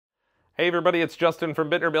Hey everybody, it's Justin from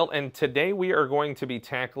Bitterbuilt, and today we are going to be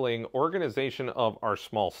tackling organization of our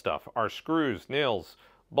small stuff. Our screws, nails,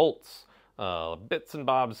 bolts, bits and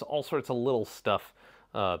bobs, all sorts of little stuff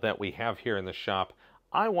that we have here in the shop.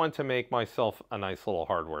 I want to make myself a nice little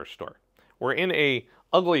hardware store. We're in a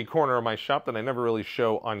ugly corner of my shop that I never really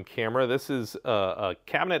show on camera. This is a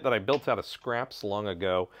cabinet that I built out of scraps long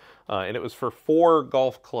ago, and it was for 4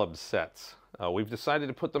 golf club sets. We've decided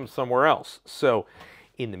to put them somewhere else. So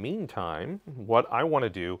in the meantime, what I want to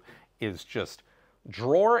do is just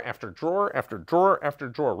drawer after drawer after drawer after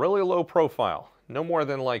drawer, really low profile, no more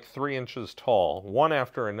than like 3 inches tall, one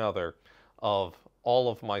after another, of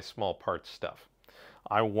all of my small parts stuff.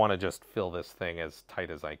 I want to just fill this thing as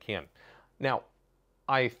tight as I can. Now,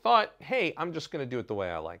 I thought, hey, I'm just going to do it the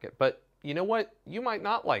way I like it. But you know what? You might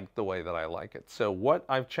not like the way that I like it. So what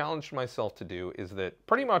I've challenged myself to do is that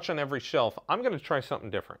pretty much on every shelf, I'm going to try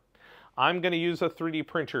something different. I'm going to use a 3D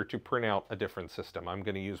printer to print out a different system. I'm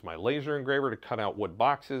going to use my laser engraver to cut out wood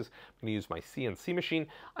boxes. I'm going to use my CNC machine.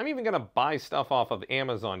 I'm even going to buy stuff off of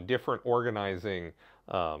Amazon, different organizing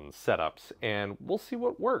setups, and we'll see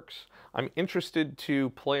what works. I'm interested to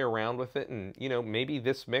play around with it, and you know, maybe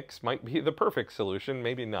this mix might be the perfect solution,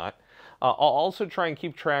 maybe not. I'll also try and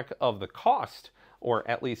keep track of the cost, or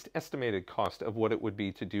at least estimated cost, of what it would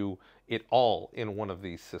be to do it all in one of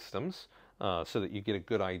these systems. So that you get a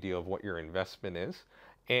good idea of what your investment is.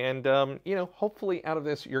 And, you know, hopefully out of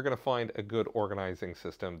this, you're going to find a good organizing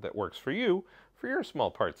system that works for you, for your small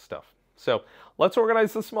parts stuff. So let's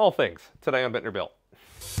organize the small things today on Bitterbuilt.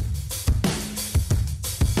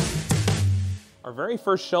 Our very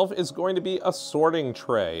first shelf is going to be a sorting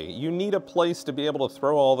tray. You need a place to be able to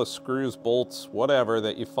throw all the screws, bolts, whatever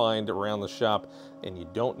that you find around the shop, and you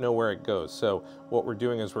don't know where it goes. So what we're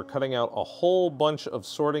doing is we're cutting out a whole bunch of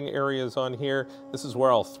sorting areas on here. This is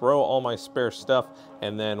where I'll throw all my spare stuff,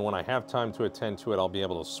 and then when I have time to attend to it, I'll be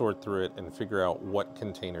able to sort through it and figure out what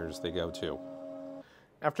containers they go to.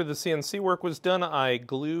 After the CNC work was done, I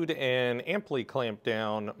glued and amply clamped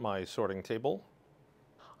down my sorting table.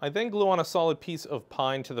 I then glue on a solid piece of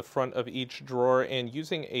pine to the front of each drawer, and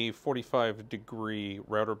using a 45-degree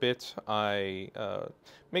router bit, I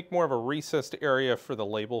make more of a recessed area for the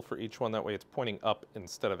label for each one. That way it's pointing up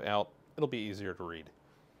instead of out. It'll be easier to read.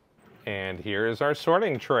 And here is our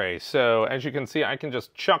sorting tray. So as you can see, I can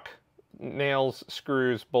just chuck nails,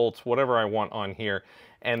 screws, bolts, whatever I want on here.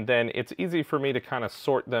 And then it's easy for me to kind of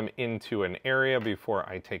sort them into an area before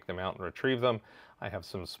I take them out and retrieve them. I have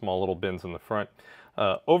some small little bins in the front.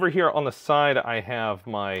 Over here on the side, I have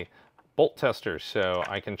my bolt testers, so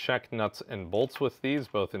I can check nuts and bolts with these,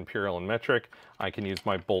 both imperial and metric. I can use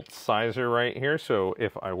my bolt sizer right here, so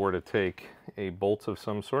if I were to take a bolt of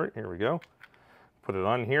some sort, here we go, put it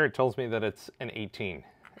on here, it tells me that it's an 18,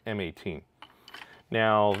 M18.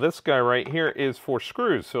 Now, this guy right here is for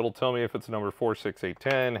screws, so it'll tell me if it's number 4, 6, 8,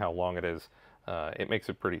 10, how long it is. It makes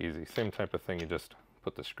it pretty easy. Same type of thing, you just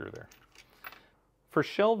put the screw there. For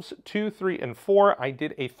shelves 2, 3, and 4, I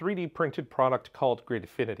did a 3D printed product called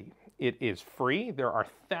Gridfinity. It is free. There are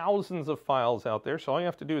thousands of files out there, so all you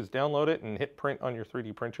have to do is download it and hit print on your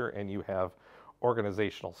 3D printer, and you have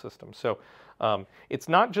organizational systems. So it's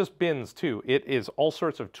not just bins too. It is all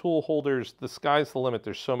sorts of tool holders. The sky's the limit.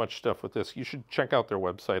 There's so much stuff with this. You should check out their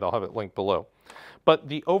website. I'll have it linked below. But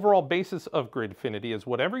the overall basis of Gridfinity is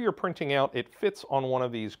whatever you're printing out, it fits on one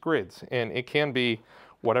of these grids, and it can be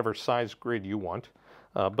whatever size grid you want.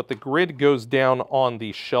 But the grid goes down on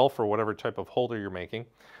the shelf or whatever type of holder you're making.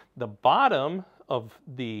 The bottom of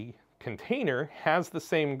the container has the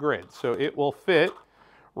same grid, so it will fit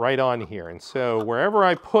right on here. And so wherever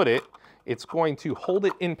I put it, it's going to hold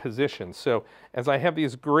it in position. So as I have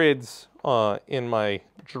these grids in my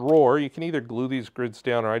drawer, you can either glue these grids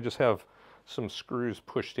down, or I just have some screws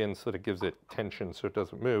pushed in so that it gives it tension so it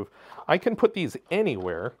doesn't move. I can put these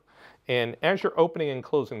anywhere, and as you're opening and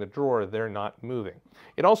closing the drawer, they're not moving.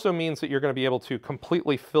 It also means that you're going to be able to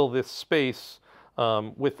completely fill this space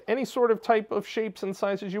with any sort of type of shapes and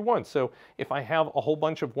sizes you want. So if I have a whole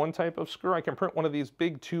bunch of one type of screw, I can print one of these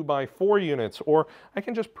big 2x4 units, or I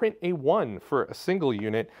can just print a 1 for a single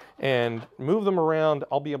unit and move them around.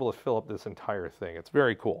 I'll be able to fill up this entire thing. It's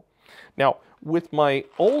very cool. Now, with my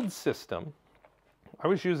old system, I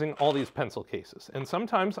was using all these pencil cases, and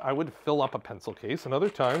sometimes I would fill up a pencil case, and other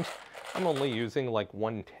times I'm only using like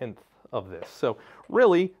 1/10 of this. So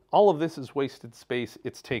really, all of this is wasted space.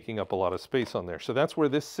 It's taking up a lot of space on there. So that's where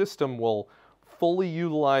this system will fully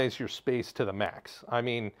utilize your space to the max. I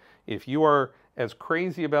mean, if you are as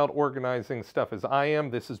crazy about organizing stuff as I am,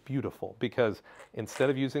 this is beautiful, because instead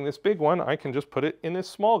of using this big one, I can just put it in this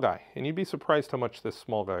small guy, and you'd be surprised how much this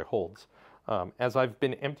small guy holds. As I've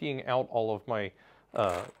been emptying out all of my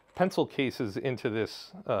pencil cases into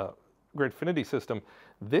this Gridfinity system,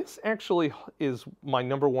 this actually is my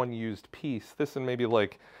 #1 used piece. This and maybe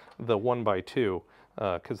like the 1x2,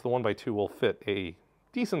 because the 1x2 will fit a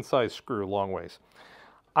decent sized screw long ways.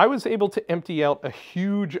 I was able to empty out a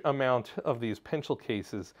huge amount of these pencil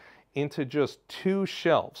cases into just 2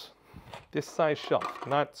 shelves. This size shelf,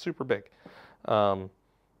 not super big.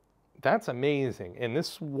 That's amazing. And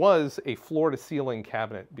this was a floor-to-ceiling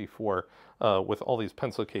cabinet before with all these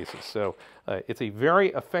pencil cases. So it's a very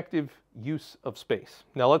effective use of space.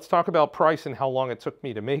 Now let's talk about price and how long it took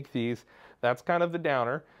me to make these. That's kind of the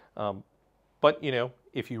downer. But, you know,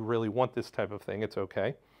 if you really want this type of thing, it's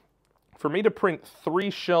okay. For me to print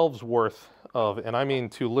 3 shelves worth of, and I mean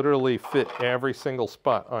to literally fit every single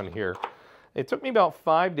spot on here, it took me about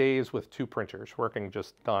 5 days with 2 printers working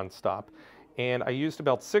just non-stop. And I used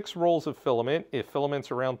about 6 rolls of filament. If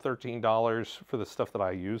filament's around $13 for the stuff that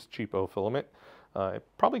I use, cheapo filament, it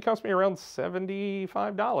probably cost me around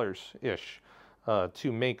 $75-ish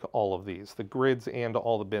to make all of these, the grids and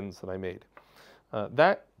all the bins that I made.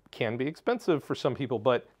 That can be expensive for some people,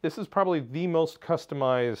 but this is probably the most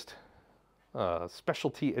customized,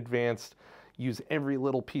 specialty advanced, use every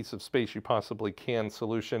little piece of space you possibly can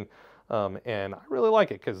solution. And I really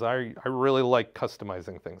like it because I really like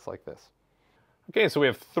customizing things like this. Okay, so we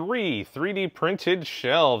have 3 3D printed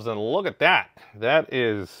shelves, and look at that. That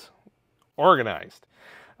is organized.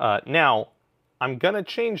 Now, I'm going to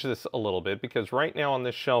change this a little bit because right now on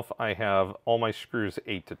this shelf I have all my screws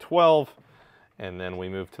 8 to 12, and then we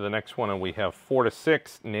move to the next one and we have 4 to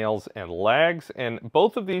 6 nails and lags, and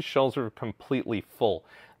both of these shelves are completely full.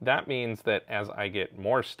 That means that as I get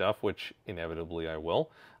more stuff, which inevitably I will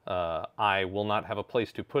not have a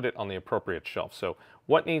place to put it on the appropriate shelf. So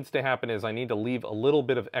what needs to happen is I need to leave a little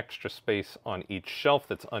bit of extra space on each shelf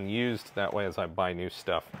that's unused. That way as I buy new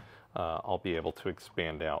stuff, I'll be able to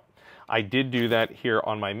expand out. I did do that here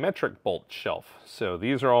on my metric bolt shelf. So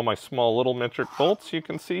these are all my small little metric bolts you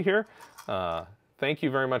can see here. Thank you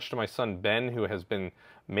very much to my son Ben, who has been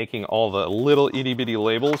making all the little itty bitty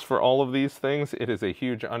labels for all of these things. It is a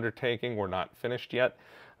huge undertaking. We're not finished yet,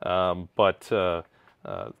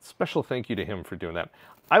 special thank you to him for doing that.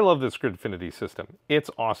 I love this Gridfinity system. It's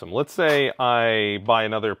awesome. Let's say I buy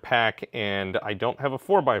another pack and I don't have a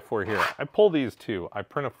 4x4 here. I pull these 2. I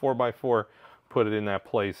print a 4x4, put it in that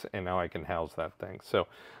place, and now I can house that thing. So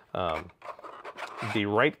the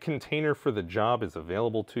right container for the job is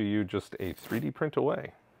available to you, just a 3D print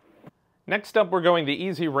away. Next up, we're going the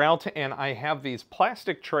easy route, and I have these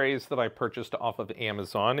plastic trays that I purchased off of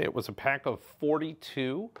Amazon. It was a pack of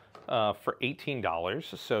 42 for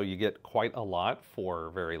 $18, so you get quite a lot for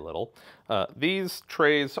very little. These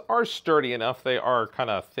trays are sturdy enough. They are kind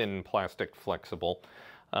of thin plastic, flexible.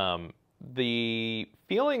 The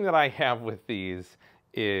feeling that I have with these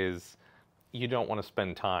is you don't want to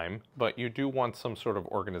spend time, but you do want some sort of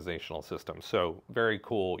organizational system. So very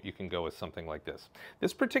cool, you can go with something like this.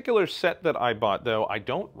 This particular set that I bought, though, I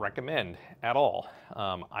don't recommend at all.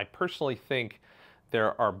 I personally think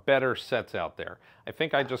there are better sets out there. I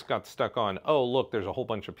think I just got stuck on, oh, look, there's a whole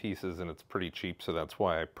bunch of pieces and it's pretty cheap, so that's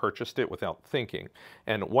why I purchased it without thinking.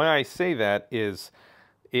 And why I say that is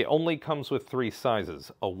it only comes with 3 sizes,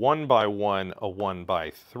 a 1x1, a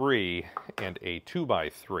 1x3, and a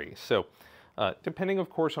 2x3. So depending, of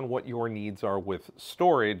course, on what your needs are with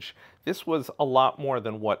storage, this was a lot more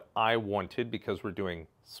than what I wanted because we're doing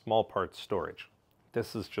small parts storage.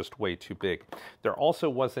 This is just way too big. There also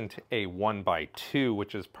wasn't a 1x2,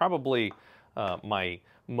 which is probably my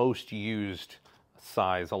most used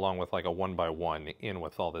size, along with like a 1x1 in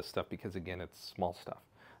with all this stuff, because again, it's small stuff.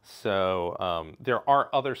 So there are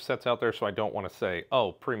other sets out there, so I don't want to say,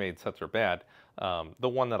 oh, pre-made sets are bad. The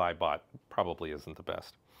one that I bought probably isn't the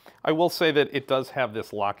best. I will say that it does have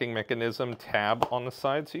this locking mechanism tab on the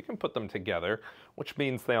side, so you can put them together, which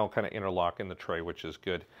means they all kind of interlock in the tray, which is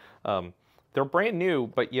good. They're brand new,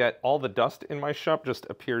 but yet all the dust in my shop just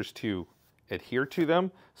appears to adhere to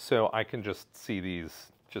them, so I can just see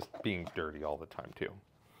these just being dirty all the time too.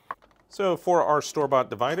 So for our store-bought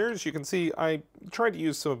dividers, you can see I tried to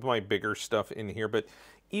use some of my bigger stuff in here, but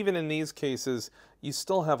even in these cases, you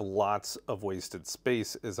still have lots of wasted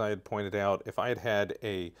space. As I had pointed out, if I had had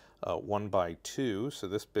a 1x2, so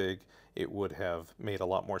this big, it would have made a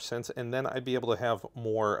lot more sense, and then I'd be able to have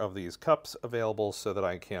more of these cups available so that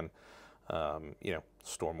I can you know,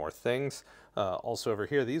 store more things. Also over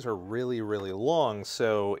here, these are really, really long,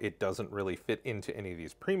 so it doesn't really fit into any of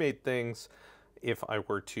these pre-made things. If I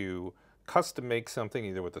were to custom make something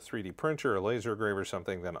either with a 3D printer or laser engraver or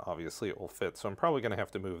something, then obviously it will fit. So I'm probably going to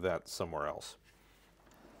have to move that somewhere else.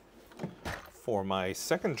 For my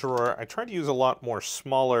second drawer, I tried to use a lot more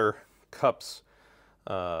smaller cups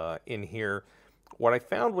in here. What I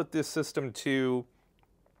found with this system too,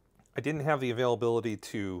 I didn't have the availability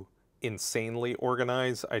to insanely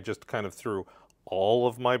organize. I just kind of threw all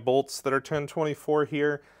of my bolts that are 1024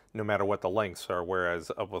 here, no matter what the lengths are,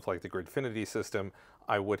 whereas up with like the Gridfinity system,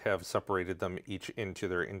 I would have separated them each into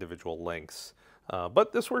their individual lengths.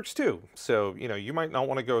 But this works too, so you might not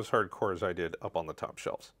want to go as hardcore as I did up on the top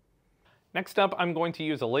shelves. Next up, I'm going to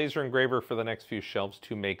use a laser engraver for the next few shelves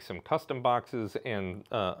to make some custom boxes and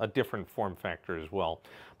a different form factor as well.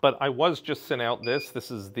 But I was just sent out this. This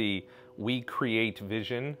is the WeCreat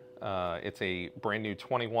Vision. It's a brand new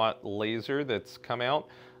 20-watt laser that's come out.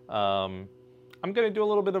 I'm going to do a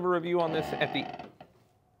little bit of a review on this at the...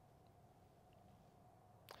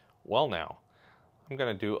 Well now, I'm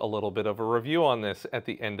going to do a little bit of a review on this at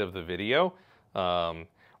the end of the video.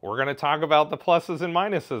 We're going to talk about the pluses and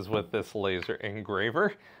minuses with this laser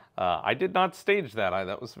engraver. I did not stage that.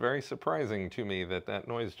 That was very surprising to me that that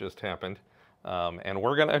noise just happened. And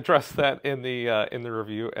we're going to address that in the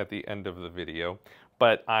review at the end of the video.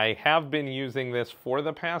 But I have been using this for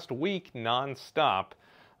the past week non-stop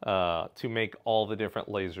to make all the different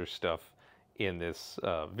laser stuff in this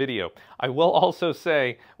video. I will also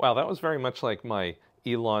say, wow, that was very much like my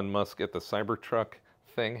Elon Musk at the Cybertruck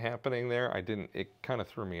thing happening there. It kind of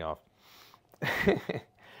threw me off.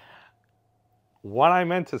 What I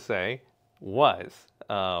meant to say was,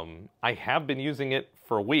 I have been using it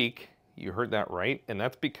for a week. You heard that right. And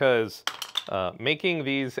that's because making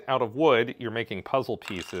these out of wood, you're making puzzle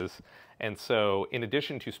pieces. And so in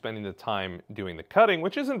addition to spending the time doing the cutting,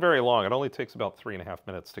 which isn't very long, it only takes about 3.5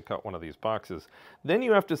 minutes to cut one of these boxes, then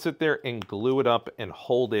you have to sit there and glue it up and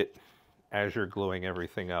hold it as you're gluing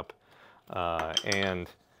everything up. And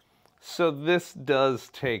so this does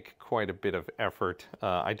take quite a bit of effort.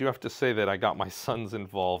 I do have to say that I got my sons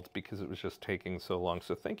involved because it was just taking so long.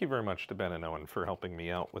 So thank you very much to Ben and Owen for helping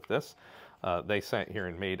me out with this. They sat here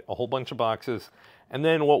and made a whole bunch of boxes. And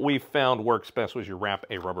then what we found works best was you wrap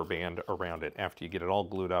a rubber band around it after you get it all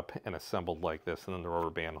glued up and assembled like this. And then the rubber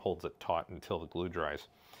band holds it taut until the glue dries.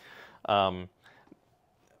 From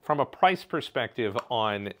a price perspective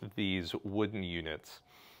on these wooden units,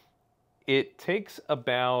 it takes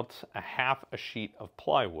about half a sheet of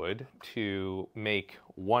plywood to make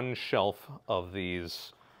one shelf of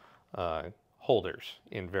these holders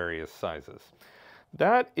in various sizes.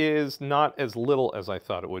 That is not as little as I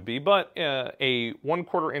thought it would be, but a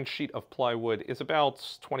 1/4 inch sheet of plywood is about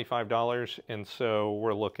 $25, and so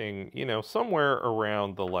we're looking, somewhere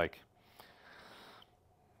around the like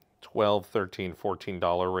 $12, $13,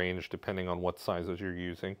 $14 range, depending on what sizes you're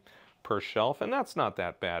using per shelf, and that's not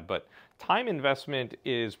that bad, but time investment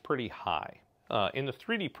is pretty high. In the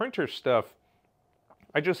 3D printer stuff,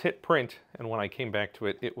 I just hit print, and when I came back to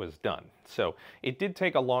it, it was done. So it did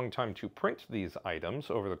take a long time to print these items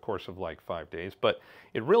over the course of like 5 days, but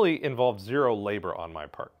it really involved zero labor on my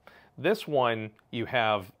part. This one, you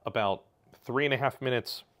have about 3.5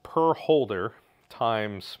 minutes per holder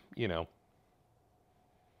times,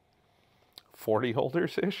 40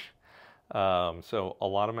 holders-ish. So a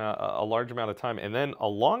large amount of time, and then a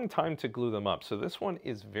long time to glue them up. So this one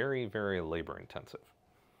is very, very labor intensive.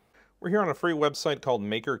 We're here on a free website called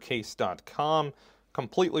makercase.com,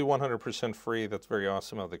 completely 100% free. That's very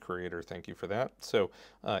awesome of the creator. Thank you for that. So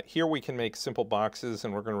here we can make simple boxes,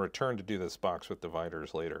 and we're going to return to do this box with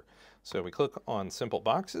dividers later. So we click on simple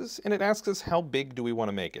boxes, and it asks us how big do we want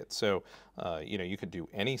to make it. So you could do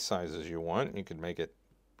any sizes you want. You could make it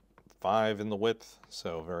 5 in the width,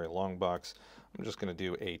 so very long box. I'm just going to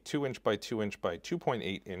do a 2 inch by 2 inch by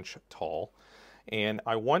 2.8 inch tall. And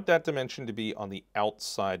I want that dimension to be on the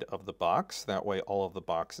outside of the box. That way all of the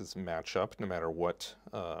boxes match up no matter what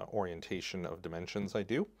orientation of dimensions I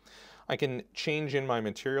do. I can change in my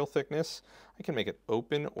material thickness. I can make it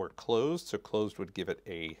open or closed. So closed would give it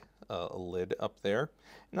a lid up there.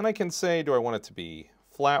 And then I can say, do I want it to be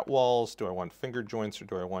flat walls? Do I want finger joints, or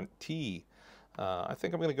do I want T? I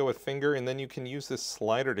think I'm going to go with finger, and then you can use this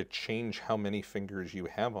slider to change how many fingers you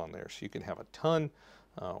have on there. So you can have a ton,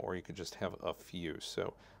 or you could just have a few.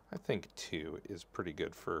 So I think 2 is pretty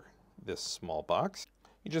good for this small box.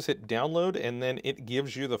 You just hit download, and then it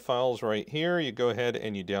gives you the files right here. You go ahead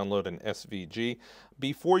and you download an SVG.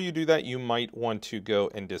 Before you do that, you might want to go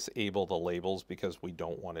and disable the labels because we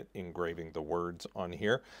don't want it engraving the words on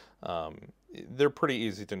here. They're pretty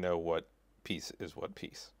easy to know what piece is what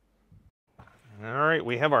piece. All right,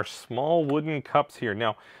 we have our small wooden cups here.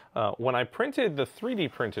 Now, When I printed the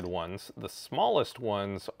 3D printed ones, the smallest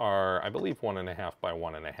ones are, I believe, 1.5 by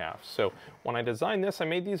 1.5. So when I designed this, I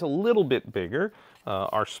made these a little bit bigger.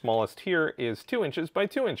 Our smallest here is 2 inches by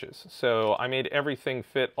 2 inches. So I made everything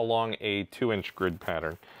fit along a 2-inch grid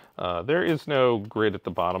pattern. There is no grid at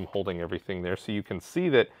the bottom holding everything there, so you can see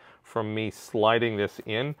that from me sliding this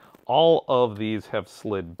in, all of these have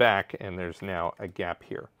slid back and there's now a gap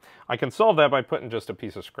here. I can solve that by putting just a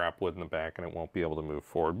piece of scrap wood in the back and it won't be able to move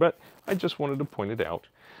forward, but I just wanted to point it out.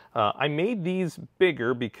 I made these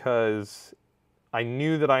bigger because I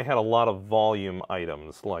knew that I had a lot of volume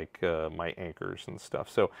items like my anchors and stuff,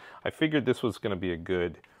 so I figured this was going to be a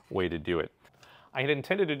good way to do it. I had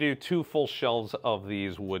intended to do 2 full shelves of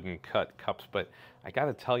these wooden cut cups, but I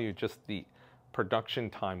gotta tell you, just the production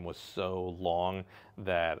time was so long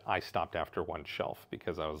that I stopped after 1 shelf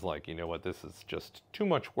because I was like, you know what, this is just too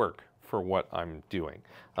much work for what I'm doing.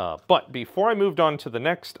 But before I moved on to the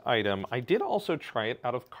next item, I did also try it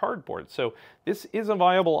out of cardboard. So this is a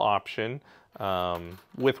viable option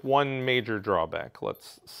with one major drawback,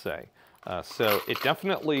 let's say. So it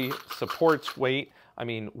definitely supports weight. I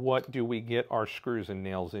mean, what do we get our screws and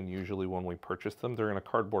nails in usually when we purchase them? They're in a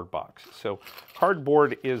cardboard box. So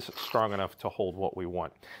cardboard is strong enough to hold what we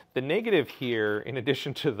want. The negative here, in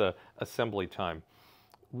addition to the assembly time,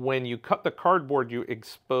 when you cut the cardboard, you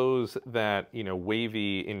expose that, you know,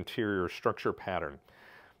 wavy interior structure pattern.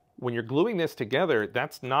 When you're gluing this together,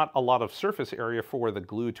 that's not a lot of surface area for the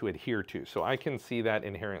glue to adhere to. So I can see that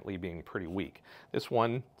inherently being pretty weak. This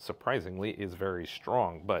one, surprisingly, is very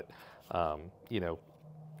strong, but you know,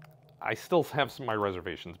 I still have my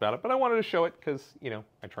reservations about it, but I wanted to show it because, you know,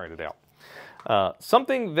 I tried it out.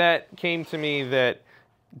 Something that came to me that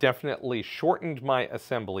definitely shortened my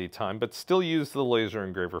assembly time, but still used the laser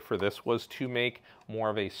engraver for this, was to make more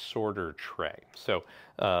of a sorter tray. So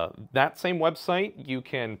that same website, you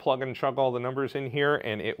can plug and chug all the numbers in here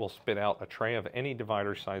and it will spit out a tray of any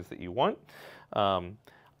divider size that you want.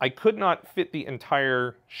 I could not fit the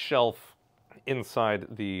entire shelf inside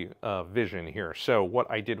the Vision here. So what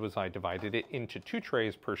I did was I divided it into 2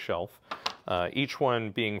 trays per shelf, each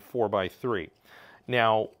one being 4 by 3.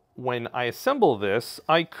 Now, when I assemble this,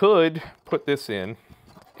 I could put this in,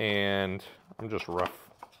 and I'm just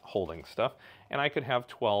rough holding stuff, and I could have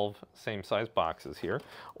 12 same size boxes here,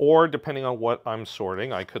 or depending on what I'm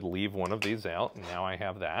sorting, I could leave one of these out, and now I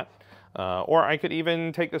have that. Or I could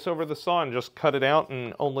even take this over the saw and just cut it out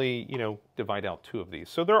and only, you know, divide out 2 of these.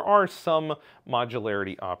 So there are some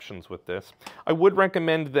modularity options with this. I would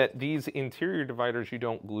recommend that these interior dividers you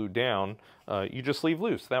don't glue down, you just leave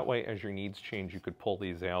loose. That way, as your needs change, you could pull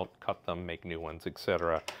these out, cut them, make new ones,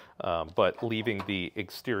 etc. But leaving the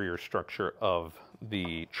exterior structure of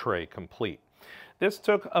the tray complete. This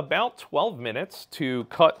took about 12 minutes to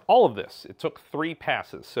cut all of this. It took 3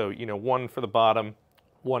 passes. So, you know, 1 for the bottom,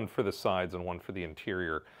 1 for the sides, and 1 for the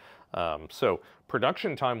interior. So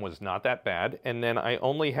production time was not that bad, and then I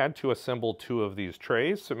only had to assemble 2 of these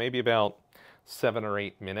trays, so maybe about 7 or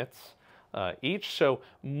 8 minutes each, so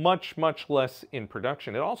much less in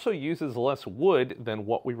production. It also uses less wood than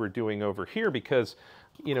what we were doing over here because,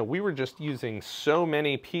 you know, we were just using so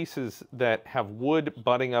many pieces that have wood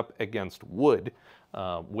butting up against wood,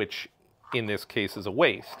 which in this case is a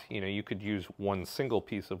waste. You know, you could use 1 single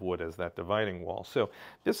piece of wood as that dividing wall. So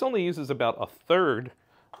this only uses about 1/3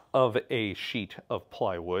 of a sheet of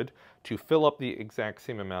plywood to fill up the exact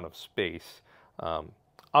same amount of space.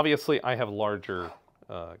 Obviously, I have larger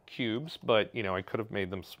cubes, but, you know, I could have made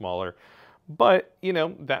them smaller. But, you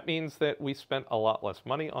know, that means that we spent a lot less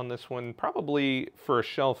money on this one, probably for a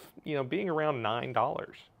shelf, you know, being around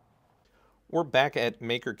 $9. We're back at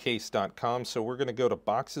makercase.com, so we're going to go to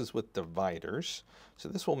boxes with dividers. So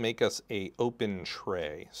this will make us a open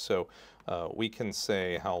tray. So we can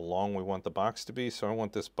say how long we want the box to be. So I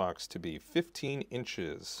want this box to be 15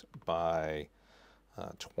 inches by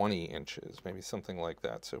 20 inches, maybe something like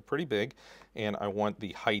that. So pretty big. And I want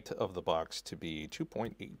the height of the box to be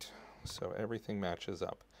 2.8. So everything matches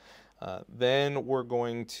up. Then we're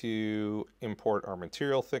going to import our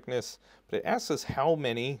material thickness, but it asks us how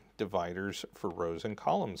many dividers for rows and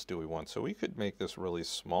columns do we want. So we could make this really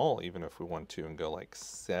small even if we want to and go like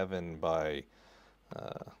 7 by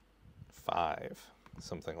 5,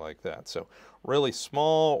 something like that. So really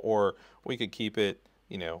small, or we could keep it,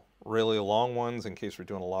 you know, really long ones in case we're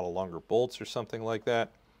doing a lot of longer bolts or something like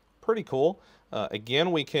that. Pretty cool.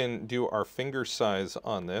 Again, we can do our finger size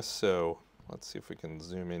on this. So let's see if we can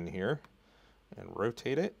zoom in here and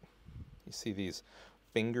rotate it. You see these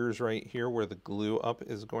fingers right here where the glue up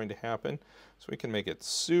is going to happen. So we can make it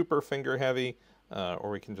super finger heavy.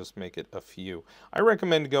 or we can just make it a few. I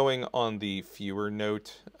recommend going on the fewer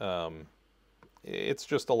note. It's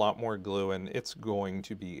just a lot more glue, and it's going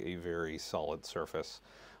to be a very solid surface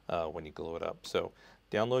when you glue it up. So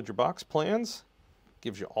download your box plans,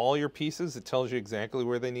 gives you all your pieces, it tells you exactly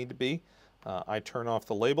where they need to be. I turn off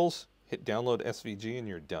the labels, hit download SVG, and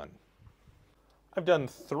you're done. I've done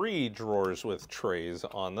 3 drawers with trays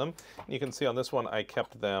on them. You can see on this one I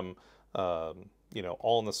kept them you know,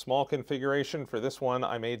 all in the small configuration. For this one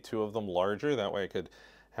I made 2 of them larger, that way I could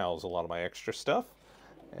house a lot of my extra stuff.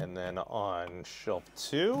 And then on shelf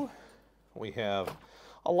 2 we have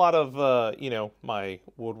a lot of you know, my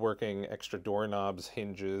woodworking, extra doorknobs,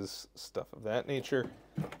 hinges, stuff of that nature.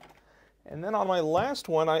 And then on my last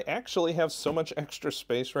one, I actually have so much extra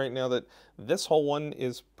space right now that this whole one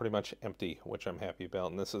is pretty much empty, which I'm happy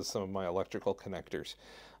about. And this is some of my electrical connectors.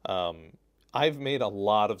 I've made a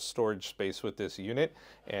lot of storage space with this unit,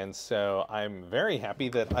 and so I'm very happy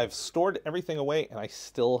that I've stored everything away and I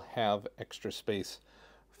still have extra space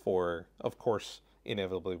for, of course,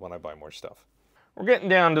 inevitably when I buy more stuff. We're getting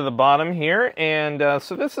down to the bottom here, and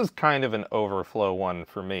so this is kind of an overflow one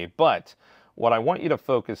for me, but what I want you to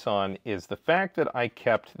focus on is the fact that I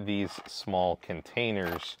kept these small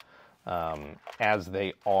containers as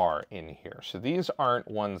they are in here. So these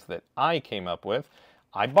aren't ones that I came up with.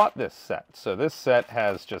 I bought this set. So this set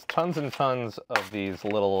has just tons and tons of these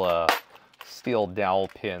little steel dowel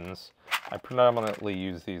pins. I predominantly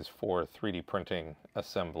use these for 3D printing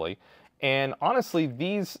assembly. And honestly,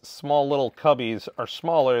 these small little cubbies are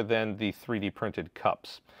smaller than the 3D printed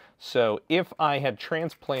cups. So if I had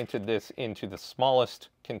transplanted this into the smallest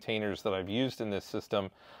containers that I've used in this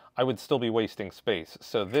system, I would still be wasting space.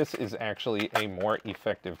 So this is actually a more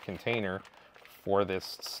effective container for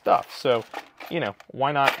this stuff. So, you know,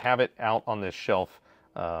 why not have it out on this shelf?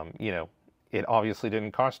 You know, it obviously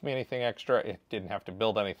didn't cost me anything extra. It didn't have to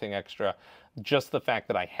build anything extra. Just the fact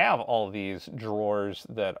that I have all of these drawers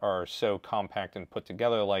that are so compact and put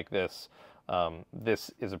together like this,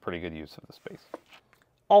 this is a pretty good use of the space.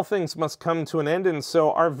 All things must come to an end, and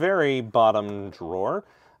so our very bottom drawer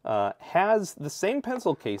has the same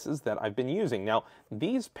pencil cases that I've been using. Now,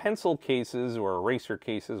 these pencil cases, or eraser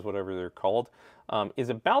cases, whatever they're called, is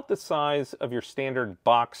about the size of your standard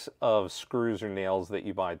box of screws or nails that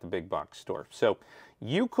you buy at the big box store. So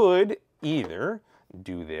you could either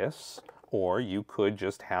do this, or you could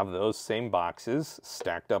just have those same boxes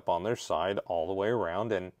stacked up on their side all the way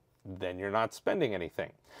around, and then you're not spending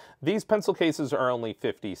anything. These pencil cases are only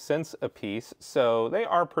 50 cents a piece, so they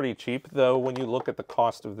are pretty cheap, though when you look at the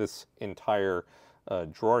cost of this entire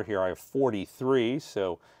drawer here, I have 43,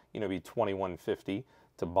 so you know, it'd be $21.50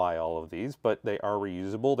 to buy all of these, but they are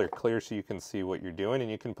reusable. They're clear so you can see what you're doing, and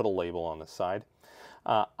you can put a label on the side.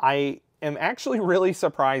 I am actually really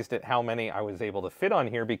surprised at how many I was able to fit on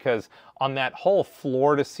here, because on that whole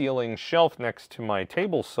floor-to-ceiling shelf next to my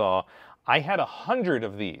table saw, I had 100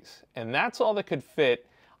 of these, and that's all that could fit.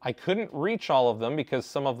 I couldn't reach all of them because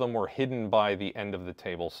some of them were hidden by the end of the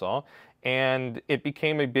table saw, and it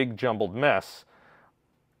became a big jumbled mess.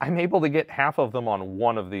 I'm able to get half of them on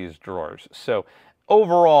one of these drawers. So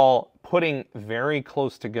overall, putting very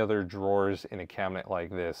close together drawers in a cabinet like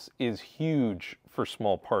this is huge for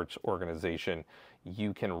small parts organization.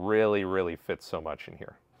 You can really, really fit so much in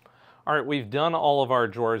here. All right, we've done all of our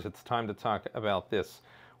drawers. It's time to talk about this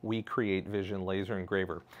WeCreat Vision laser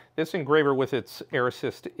engraver. This engraver with its air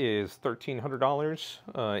assist is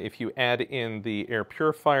 $1,300. If you add in the air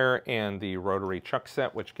purifier and the rotary chuck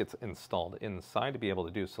set, which gets installed inside to be able to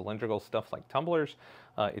do cylindrical stuff like tumblers,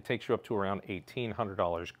 it takes you up to around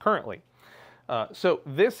 $1,800 currently. So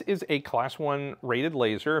this is a Class 1 rated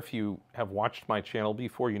laser. If you have watched my channel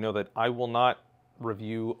before, you know that I will not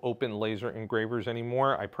review open laser engravers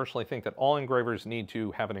anymore. I personally think that all engravers need to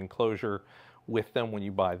have an enclosure with them when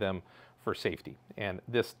you buy them for safety, and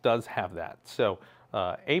this does have that. So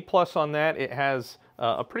A+ on that. It has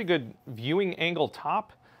a pretty good viewing angle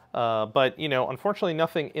top, but you know, unfortunately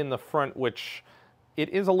nothing in the front, which it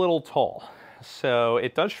is a little tall. So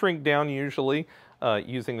it does shrink down usually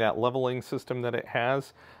using that leveling system that it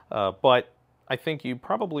has, but I think you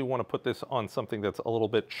probably want to put this on something that's a little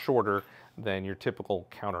bit shorter than your typical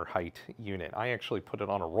counter height unit. I actually put it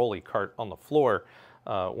on a rolly cart on the floor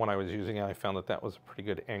when I was using it. I found that that was a pretty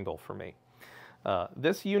good angle for me.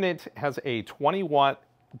 This unit has a 20-watt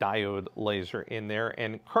diode laser in there,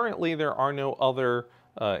 and currently there are no other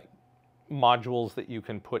modules that you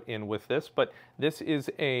can put in with this, but this is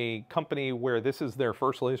a company where this is their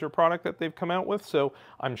first laser product that they've come out with, so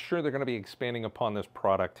I'm sure they're going to be expanding upon this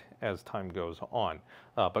product as time goes on.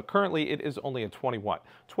 But currently it is only a 20 watt.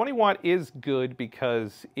 20 watt is good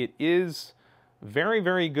because it is Very,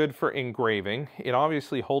 very good for engraving. It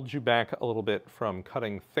obviously holds you back a little bit from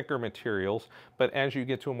cutting thicker materials, but as you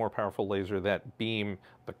get to a more powerful laser, that beam,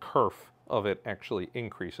 the kerf of it actually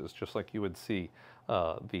increases, just like you would see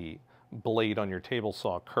the blade on your table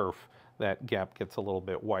saw kerf. That gap gets a little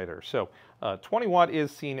bit wider. So 20 watt is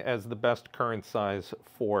seen as the best current size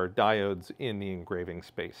for diodes in the engraving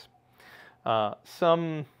space.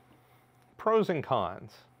 Some pros and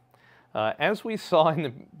cons. As we saw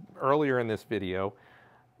earlier in this video,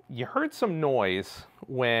 you heard some noise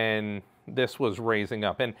when this was raising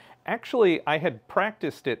up. And actually, I had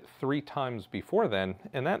practiced it 3 times before then,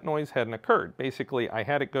 and that noise hadn't occurred. Basically, I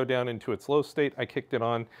had it go down into its low state, I kicked it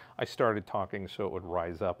on, I started talking so it would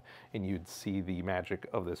rise up, and you'd see the magic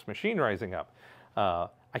of this machine rising up.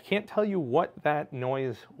 I can't tell you what that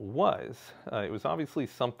noise was. It was obviously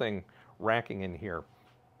something racking in here.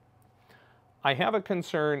 I have a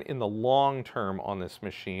concern in the long term on this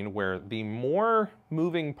machine where the more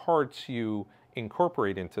moving parts you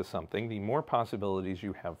incorporate into something, the more possibilities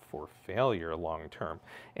you have for failure long term.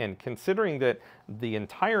 And considering that the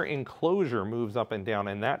entire enclosure moves up and down,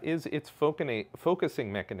 and that is its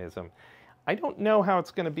focusing mechanism, I don't know how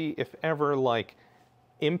it's going to be if ever like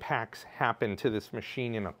impacts happen to this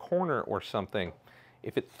machine in a corner or something.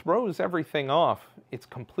 If it throws everything off, it's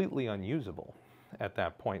completely unusable at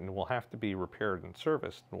that point and will have to be repaired and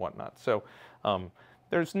serviced and whatnot. So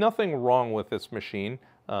there's nothing wrong with this machine.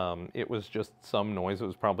 It was just some noise. It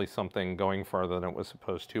was probably something going farther than it was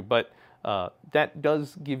supposed to, but that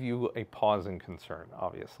does give you a pause and concern,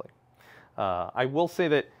 obviously. I will say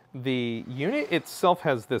that the unit itself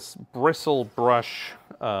has this bristle brush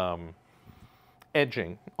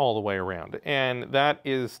edging all the way around, and that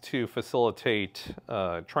is to facilitate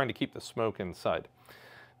trying to keep the smoke inside.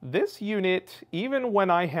 This unit, even when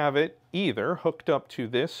I have it either hooked up to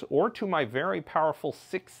this or to my very powerful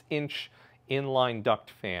 6-inch inline duct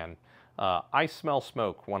fan, I smell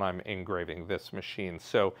smoke when I'm engraving this machine.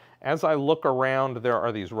 So as I look around, there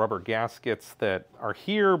are these rubber gaskets that are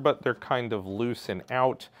here, but they're kind of loose and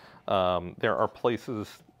out.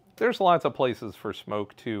 There's lots of places for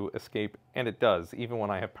smoke to escape, and it does, even when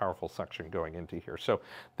I have powerful suction going into here. So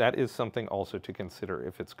that is something also to consider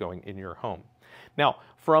if it's going in your home. Now,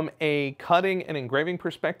 from a cutting and engraving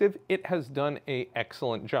perspective, it has done an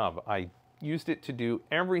excellent job. I used it to do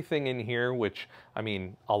everything in here, which, I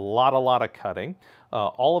mean, a lot of cutting.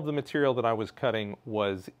 All of the material that I was cutting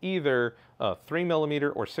was either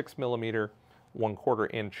 3mm or 6mm,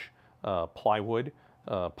 1/4 inch plywood,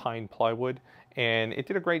 pine plywood, and it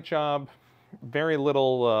did a great job. Very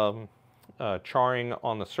little charring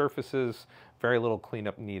on the surfaces, very little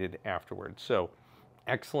cleanup needed afterwards. So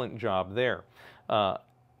excellent job there.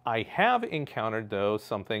 I have encountered, though,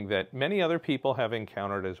 something that many other people have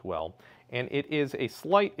encountered as well, and it is a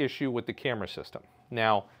slight issue with the camera system.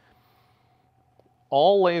 Now,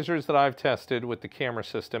 all lasers that I've tested with the camera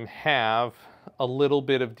system have a little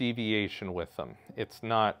bit of deviation with them. It's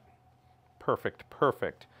not perfect.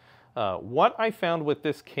 What I found with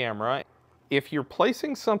this camera, if you're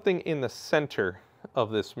placing something in the center of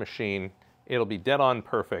this machine, it'll be dead on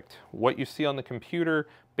perfect. What you see on the computer,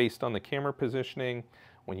 based on the camera positioning,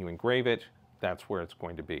 when you engrave it, that's where it's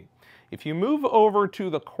going to be. If you move over to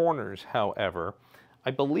the corners, however,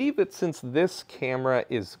 I believe that since this camera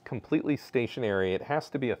is completely stationary, it has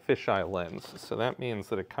to be a fisheye lens. So that means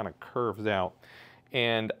that it kind of curves out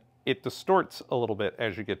and it distorts a little bit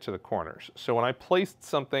as you get to the corners. So when I placed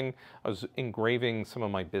something, I was engraving some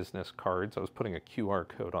of my business cards. I was putting a QR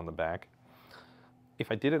code on the back.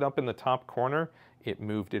 If I did it up in the top corner, it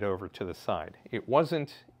moved it over to the side. It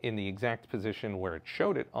wasn't in the exact position where it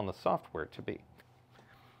showed it on the software to be.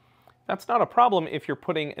 That's not a problem if you're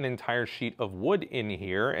putting an entire sheet of wood in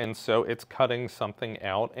here, and so it's cutting something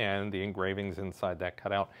out and the engravings inside that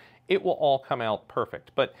cutout. It will all come out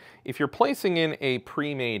perfect. But if you're placing in a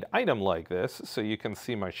pre-made item like this, so you can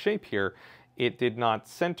see my shape here, it did not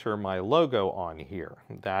center my logo on here.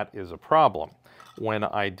 That is a problem. When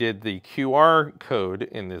I did the QR code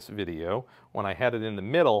in this video, when I had it in the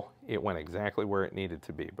middle, it went exactly where it needed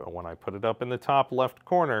to be. But when I put it up in the top left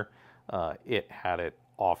corner, it had it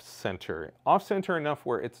off-center enough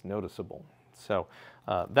where it's noticeable. So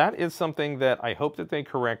that is something that I hope that they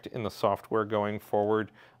correct in the software going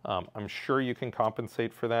forward. I'm sure you can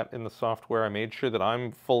compensate for that in the software. I made sure that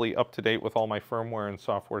I'm fully up to date with all my firmware and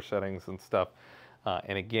software settings and stuff.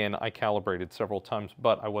 And again, I calibrated several times,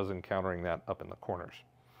 but I was encountering that up in the corners.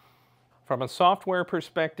 From a software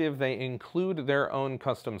perspective, they include their own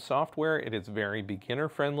custom software. It is very beginner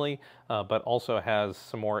friendly, but also has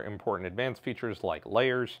some more important advanced features like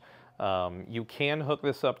layers. You can hook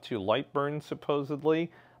this up to Lightburn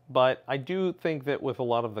supposedly, But I do think that with a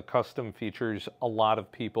lot of the custom features, a lot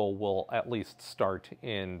of people will at least start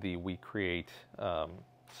in the WeCreate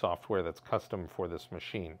software that's custom for this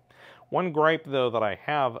machine. One gripe, though, that I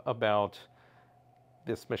have about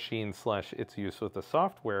this machine / its use with the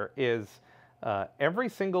software is every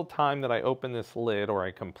single time that I open this lid or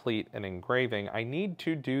I complete an engraving, I need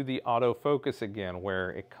to do the autofocus again, where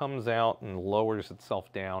it comes out and lowers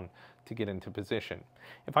itself down to get into position.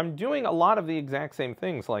 If I'm doing a lot of the exact same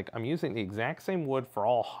things, like I'm using the exact same wood for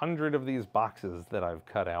all 100 of these boxes that I've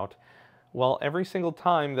cut out, well, every single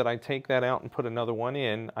time that I take that out and put another one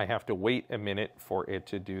in, I have to wait a minute for it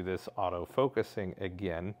to do this auto-focusing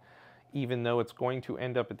again, even though it's going to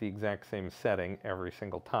end up at the exact same setting every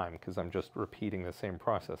single time, because I'm just repeating the same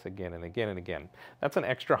process again and again and again. That's an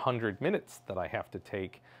extra 100 minutes that I have to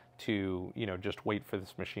take to, just wait for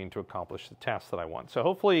this machine to accomplish the task that I want. So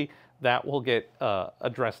hopefully that will get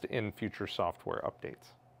addressed in future software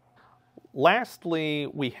updates. Lastly,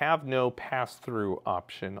 we have no pass-through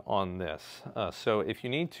option on this. So if you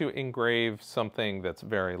need to engrave something that's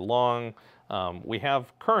very long, we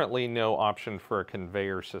have currently no option for a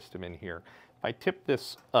conveyor system in here. If I tip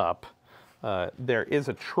this up, there is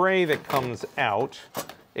a tray that comes out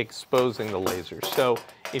exposing the laser. So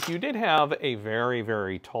if you did have a very,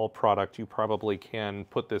 very tall product, you probably can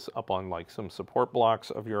put this up on like some support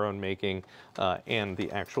blocks of your own making, and the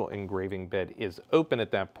actual engraving bed is open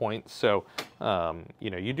at that point. So,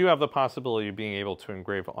 you do have the possibility of being able to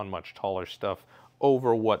engrave on much taller stuff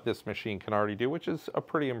over what this machine can already do, which is a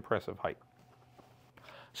pretty impressive height.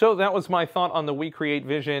 So that was my thought on the WeCreat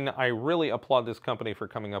Vision. I really applaud this company for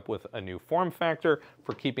coming up with a new form factor,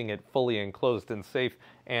 for keeping it fully enclosed and safe,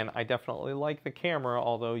 and I definitely like the camera,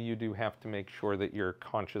 although you do have to make sure that you're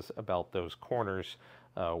conscious about those corners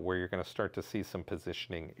where you're going to start to see some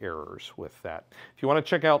positioning errors with that. If you want to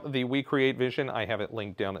check out the WeCreat Vision, I have it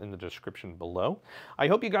linked down in the description below. I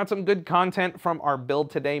hope you got some good content from our build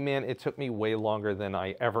today, man. It took me way longer than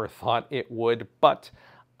I ever thought it would, but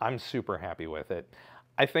I'm super happy with it.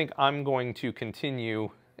 I think I'm going to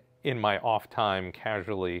continue in my off time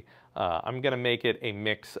casually. I'm going to make it a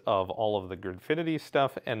mix of all of the Gridfinity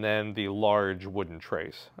stuff and then the large wooden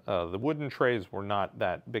trays. The wooden trays were not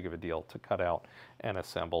that big of a deal to cut out and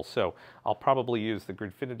assemble, so I'll probably use the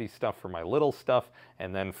Gridfinity stuff for my little stuff,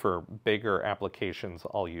 and then for bigger applications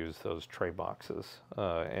I'll use those tray boxes,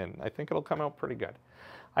 and I think it'll come out pretty good.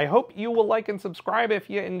 I hope you will like and subscribe if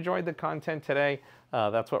you enjoyed the content today.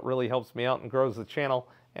 That's what really helps me out and grows the channel.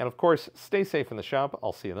 And of course, stay safe in the shop.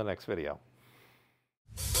 I'll see you in the next video.